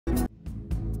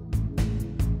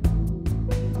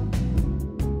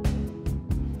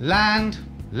Land,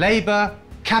 labour,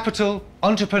 capital,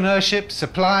 entrepreneurship,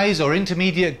 supplies or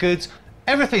intermediate goods,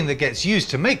 everything that gets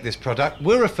used to make this product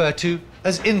we'll refer to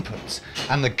as inputs,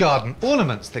 and the garden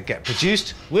ornaments that get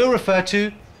produced we'll refer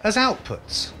to as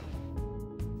outputs.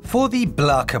 For the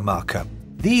Blakermarker,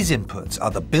 these inputs are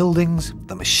the buildings,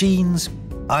 the machines,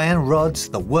 iron rods,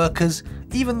 the workers,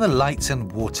 even the lights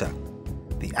and water.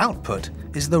 The output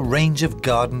is the range of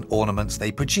garden ornaments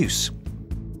they produce.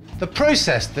 The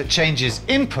process that changes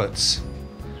inputs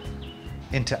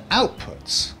into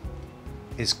outputs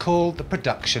is called the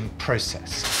production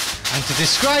process. And to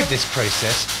describe this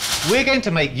process, we're going to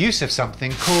make use of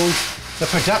something called the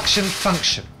production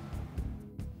function.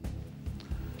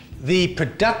 The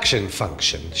production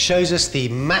function shows us the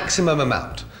maximum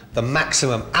amount, the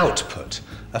maximum output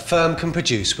a firm can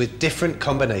produce with different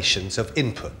combinations of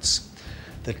inputs.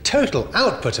 The total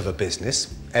output of a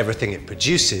business, everything it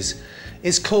produces,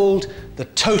 is called the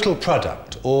total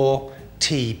product, or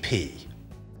TP.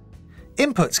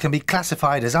 Inputs can be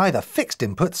classified as either fixed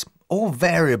inputs or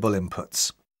variable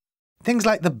inputs. Things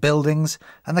like the buildings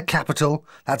and the capital,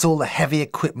 that's all the heavy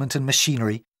equipment and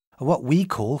machinery, are what we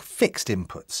call fixed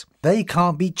inputs. They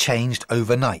can't be changed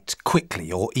overnight,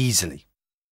 quickly or easily.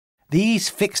 These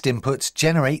fixed inputs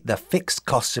generate the fixed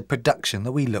costs of production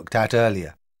that we looked at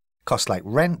earlier. Costs like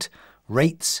rent,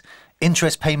 rates,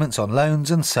 interest payments on loans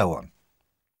and so on.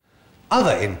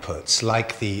 Other inputs,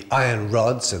 like the iron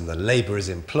rods and the labourers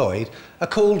employed, are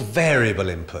called variable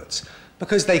inputs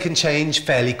because they can change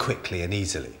fairly quickly and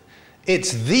easily.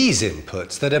 It's these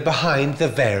inputs that are behind the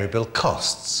variable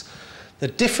costs. The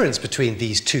difference between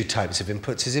these two types of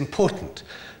inputs is important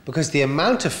because the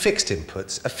amount of fixed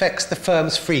inputs affects the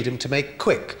firm's freedom to make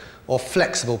quick or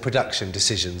flexible production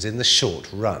decisions in the short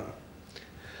run.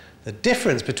 The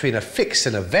difference between a fixed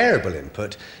and a variable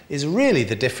input is really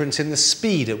the difference in the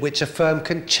speed at which a firm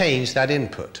can change that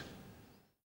input.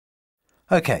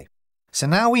 OK, so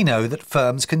now we know that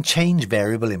firms can change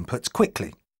variable inputs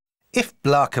quickly. If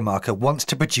Blakermarker wants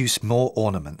to produce more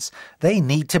ornaments, they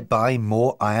need to buy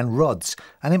more iron rods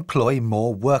and employ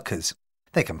more workers.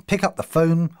 They can pick up the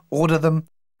phone, order them,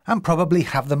 and probably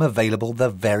have them available the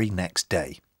very next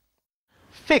day.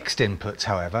 Fixed inputs,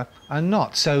 however, are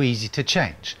not so easy to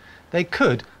change. They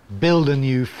could build a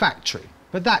new factory,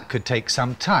 but that could take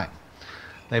some time.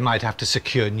 They might have to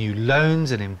secure new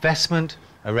loans and investment,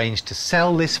 arrange to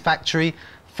sell this factory,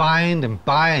 find and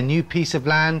buy a new piece of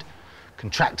land,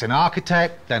 contract an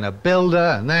architect, then a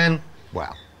builder, and then,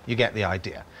 well, you get the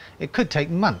idea. It could take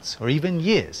months or even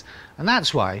years, and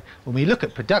that's why when we look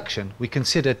at production, we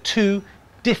consider two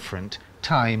different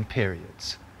time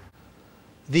periods.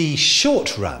 The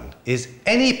short run is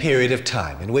any period of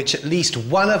time in which at least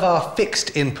one of our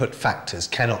fixed input factors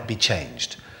cannot be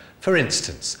changed. For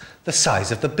instance, the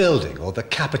size of the building or the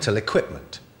capital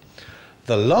equipment.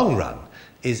 The long run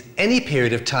is any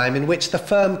period of time in which the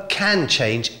firm can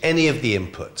change any of the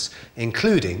inputs,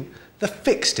 including the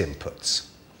fixed inputs.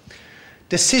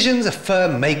 Decisions a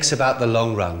firm makes about the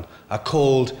long run are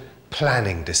called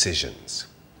planning decisions.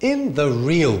 In the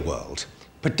real world,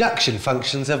 production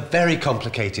functions are very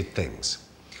complicated things.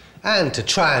 And to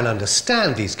try and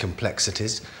understand these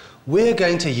complexities, we're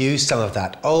going to use some of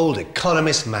that old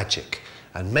economist magic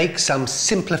and make some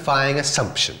simplifying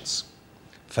assumptions.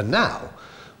 For now,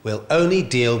 we'll only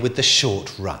deal with the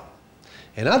short run.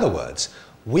 In other words,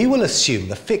 we will assume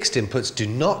the fixed inputs do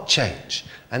not change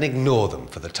and ignore them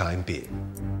for the time being.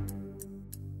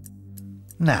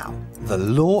 Now, the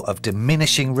law of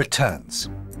diminishing returns.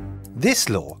 This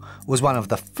law was one of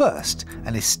the first,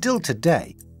 and is still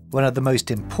today, one of the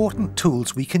most important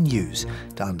tools we can use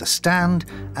to understand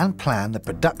and plan the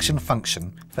production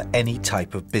function for any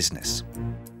type of business.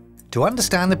 To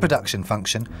understand the production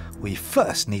function, we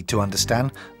first need to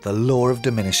understand the law of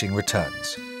diminishing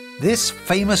returns. This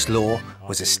famous law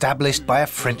was established by a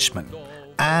Frenchman,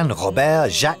 Anne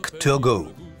Robert Jacques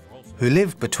Turgot, who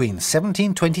lived between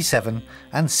 1727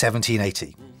 and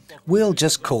 1780. We'll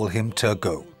just call him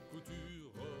Turgot.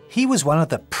 He was one of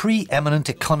the preeminent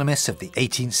economists of the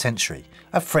 18th century,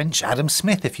 a French Adam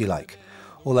Smith if you like,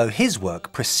 although his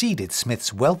work preceded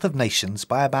Smith's Wealth of Nations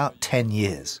by about 10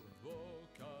 years.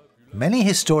 Many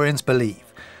historians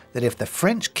believe that if the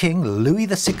French King Louis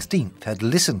XVI had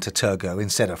listened to Turgot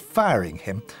instead of firing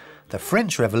him, the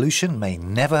French Revolution may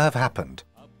never have happened,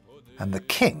 and the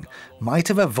king might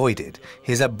have avoided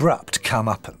his abrupt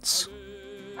comeuppance.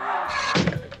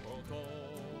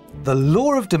 The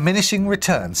law of diminishing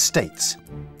returns states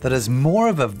that as more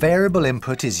of a variable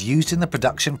input is used in the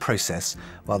production process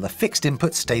while the fixed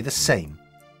inputs stay the same,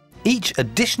 each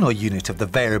additional unit of the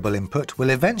variable input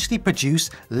will eventually produce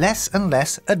less and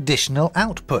less additional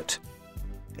output.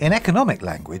 In economic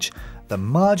language, the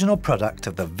marginal product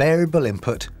of the variable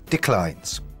input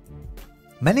declines.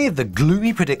 Many of the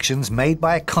gloomy predictions made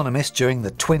by economists during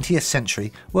the 20th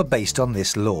century were based on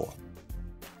this law.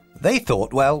 They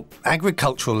thought, well,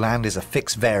 agricultural land is a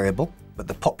fixed variable, but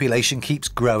the population keeps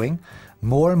growing,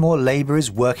 more and more labour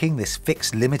is working this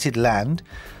fixed limited land,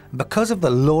 and because of the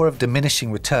law of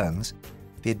diminishing returns,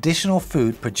 the additional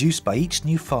food produced by each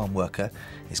new farm worker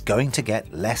is going to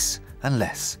get less and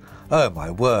less. Oh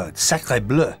my word, sacré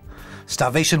bleu!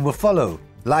 Starvation will follow,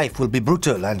 life will be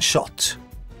brutal and short.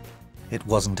 It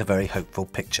wasn't a very hopeful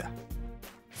picture.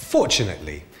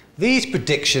 Fortunately, these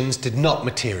predictions did not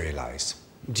materialise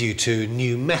due to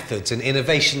new methods and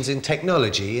innovations in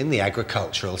technology in the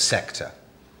agricultural sector.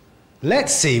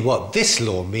 Let's see what this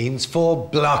law means for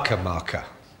Blakermarker.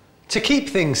 To keep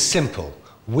things simple,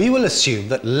 we will assume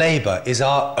that labour is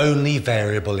our only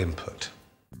variable input.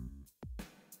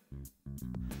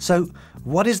 So,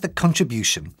 what is the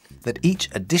contribution that each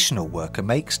additional worker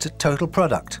makes to total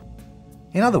product?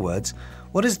 In other words,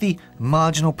 what is the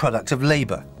marginal product of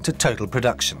labour to total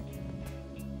production?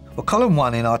 Well, column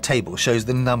 1 in our table shows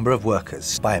the number of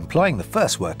workers. By employing the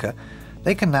first worker,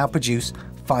 they can now produce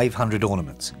 500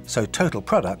 ornaments, so total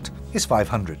product is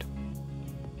 500.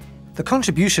 The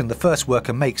contribution the first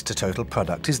worker makes to total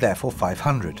product is therefore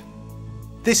 500.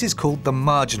 This is called the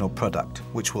marginal product,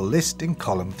 which we'll list in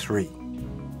column 3.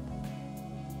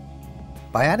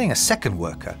 By adding a second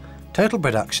worker, total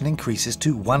production increases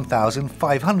to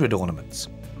 1,500 ornaments.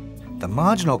 The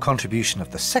marginal contribution of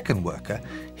the second worker,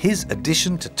 his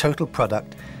addition to total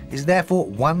product, is therefore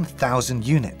 1,000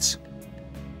 units.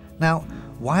 Now,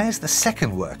 why is the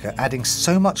second worker adding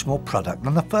so much more product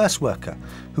than the first worker,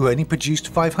 who only produced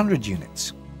 500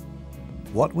 units?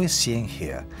 What we're seeing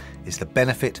here is the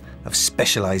benefit of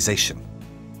specialization.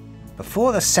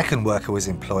 Before the second worker was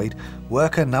employed,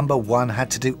 worker number 1 had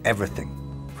to do everything,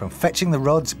 from fetching the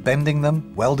rods, bending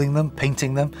them, welding them,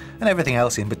 painting them, and everything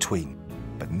else in between.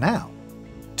 But now,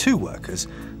 2 workers,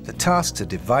 the tasks are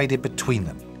divided between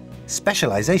them.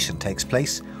 Specialization takes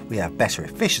place, we have better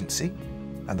efficiency,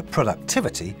 and the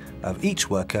productivity of each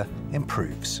worker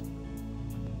improves.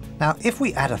 Now, if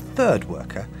we add a third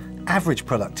worker, average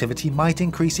productivity might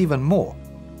increase even more.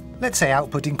 Let's say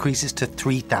output increases to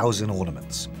 3,000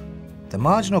 ornaments. The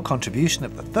marginal contribution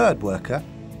of the third worker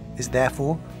is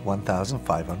therefore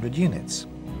 1,500 units.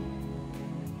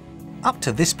 Up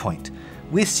to this point,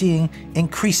 we're seeing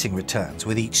increasing returns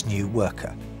with each new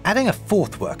worker. Adding a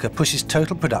fourth worker pushes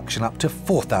total production up to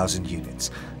 4,000 units.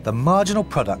 The marginal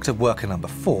product of worker number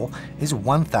 4 is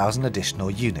 1,000 additional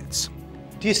units.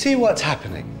 Do you see what's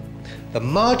happening? The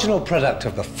marginal product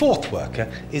of the fourth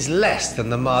worker is less than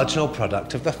the marginal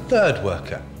product of the third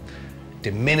worker.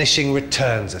 Diminishing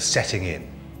returns are setting in.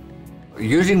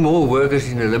 Using more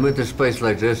workers in a limited space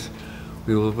like this,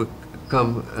 we will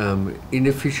become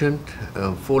inefficient,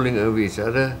 falling over each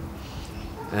other,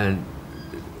 and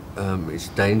it's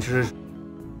dangerous.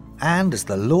 And as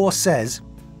the law says,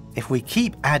 if we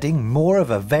keep adding more of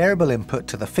a variable input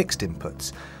to the fixed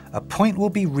inputs, a point will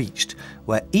be reached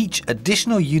where each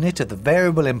additional unit of the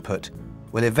variable input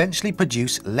will eventually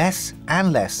produce less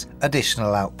and less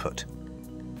additional output.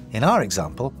 In our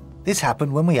example, this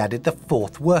happened when we added the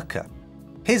fourth worker.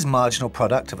 His marginal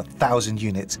product of 1,000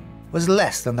 units was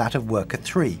less than that of worker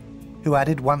 3, who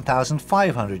added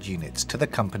 1,500 units to the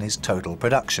company's total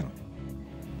production.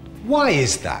 Why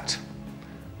is that?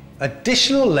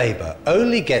 Additional labour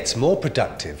only gets more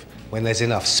productive when there's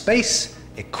enough space,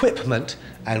 equipment,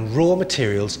 and raw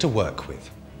materials to work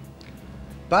with.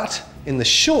 But in the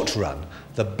short run,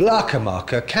 the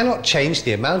Blakermarker cannot change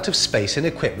the amount of space and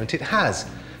equipment it has.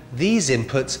 These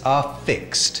inputs are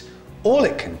fixed. All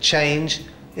it can change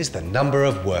is the number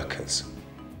of workers.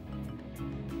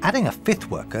 Adding a fifth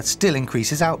worker still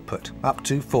increases output, up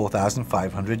to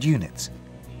 4,500 units.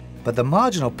 But the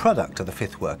marginal product of the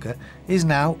fifth worker is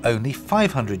now only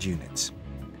 500 units,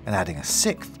 and adding a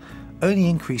sixth only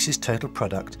increases total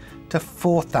product to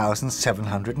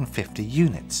 4,750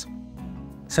 units.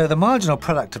 So the marginal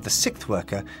product of the sixth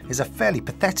worker is a fairly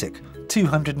pathetic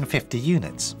 250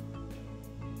 units.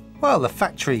 While the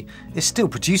factory is still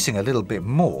producing a little bit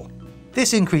more,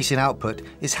 this increase in output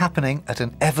is happening at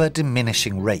an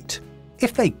ever-diminishing rate.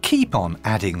 If they keep on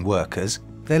adding workers,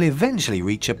 they'll eventually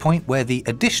reach a point where the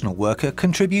additional worker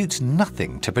contributes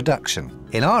nothing to production.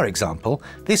 In our example,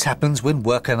 this happens when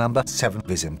worker number 7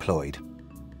 is employed.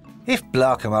 If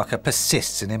Blakermarker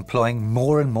persists in employing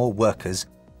more and more workers,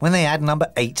 when they add number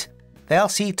 8, they'll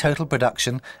see total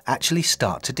production actually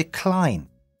start to decline.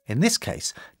 In this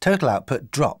case, total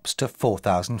output drops to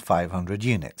 4,500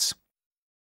 units.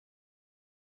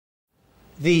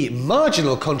 The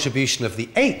marginal contribution of the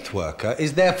 8th worker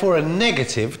is therefore a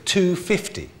negative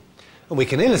 250. And we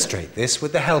can illustrate this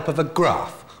with the help of a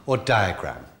graph or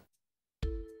diagram.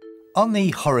 On the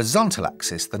horizontal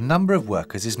axis, the number of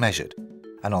workers is measured,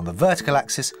 and on the vertical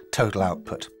axis, total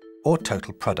output, or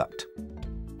total product.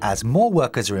 As more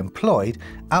workers are employed,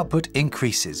 output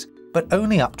increases, but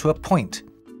only up to a point,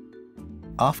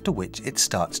 after which it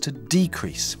starts to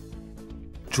decrease.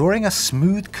 Drawing a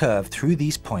smooth curve through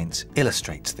these points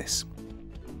illustrates this.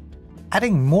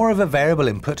 Adding more of a variable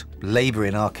input, labour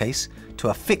in our case, to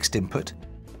a fixed input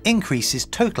increases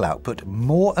total output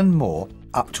more and more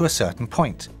up to a certain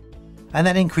point, and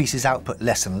then increases output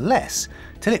less and less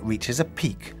till it reaches a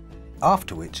peak,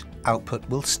 after which output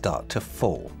will start to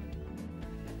fall.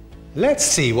 Let's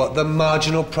see what the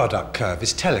marginal product curve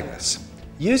is telling us.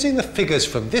 Using the figures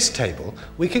from this table,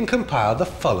 we can compile the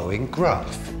following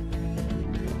graph.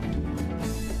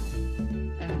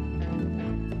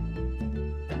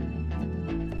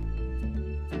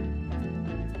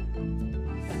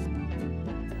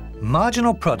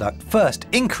 Marginal product first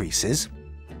increases,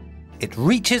 it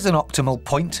reaches an optimal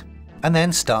point, and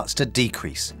then starts to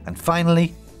decrease, and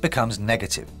finally becomes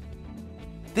negative.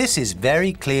 This is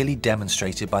very clearly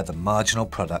demonstrated by the marginal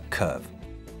product curve.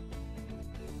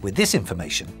 With this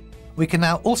information, we can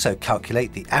now also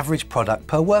calculate the average product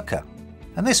per worker,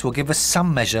 and this will give us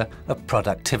some measure of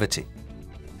productivity.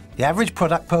 The average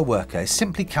product per worker is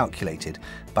simply calculated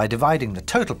by dividing the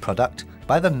total product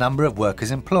by the number of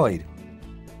workers employed.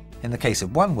 In the case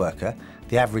of one worker,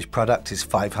 the average product is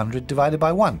 500 divided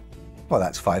by 1. Well,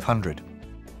 that's 500.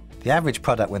 The average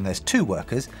product when there's 2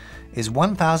 workers is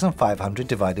 1,500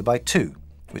 divided by 2,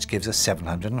 which gives us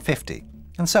 750,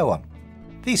 and so on.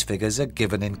 These figures are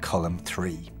given in column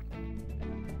 3.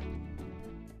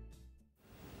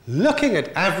 Looking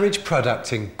at average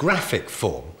product in graphic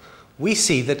form, we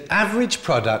see that average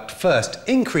product first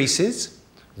increases,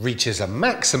 reaches a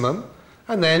maximum,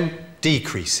 and then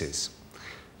decreases.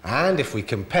 And if we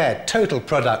compare total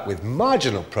product with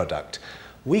marginal product,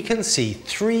 we can see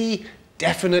 3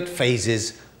 definite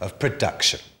phases of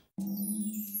production.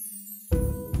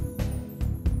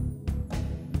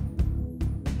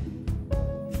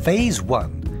 Phase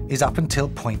 1 is up until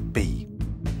point B.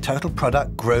 Total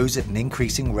product grows at an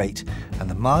increasing rate, and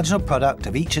the marginal product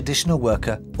of each additional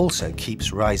worker also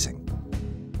keeps rising.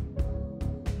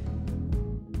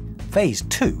 Phase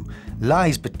 2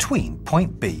 lies between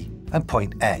point B and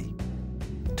point A.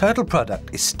 Total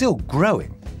product is still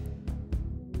growing,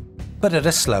 but at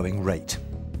a slowing rate.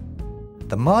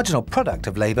 The marginal product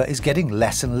of labour is getting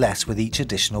less and less with each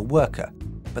additional worker,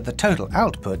 but the total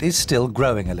output is still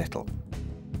growing a little.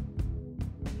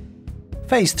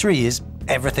 Phase 3 is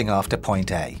everything after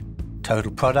point A. Total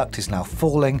product is now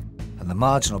falling, and the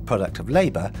marginal product of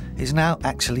labour is now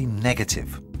actually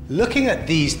negative. Looking at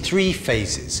these 3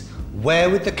 phases, where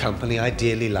would the company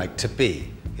ideally like to be?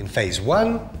 In phase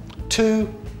 1,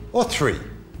 2, or 3?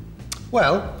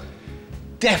 Well,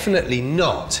 definitely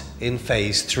not in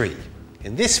phase 3.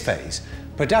 In this phase,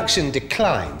 production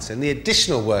declines and the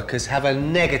additional workers have a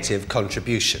negative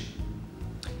contribution.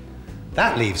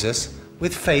 That leaves us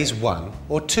with phase 1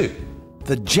 or 2.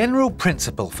 The general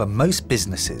principle for most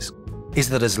businesses is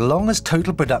that as long as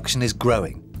total production is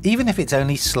growing, even if it's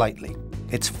only slightly,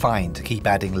 it's fine to keep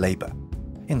adding labour.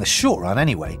 In the short run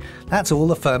anyway, that's all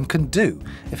the firm can do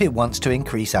if it wants to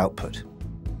increase output.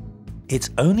 It's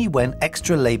only when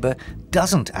extra labour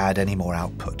doesn't add any more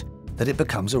output that it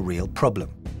becomes a real problem.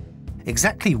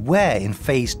 Exactly where in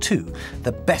phase 2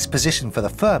 the best position for the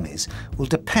firm is will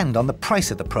depend on the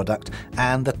price of the product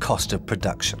and the cost of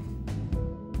production.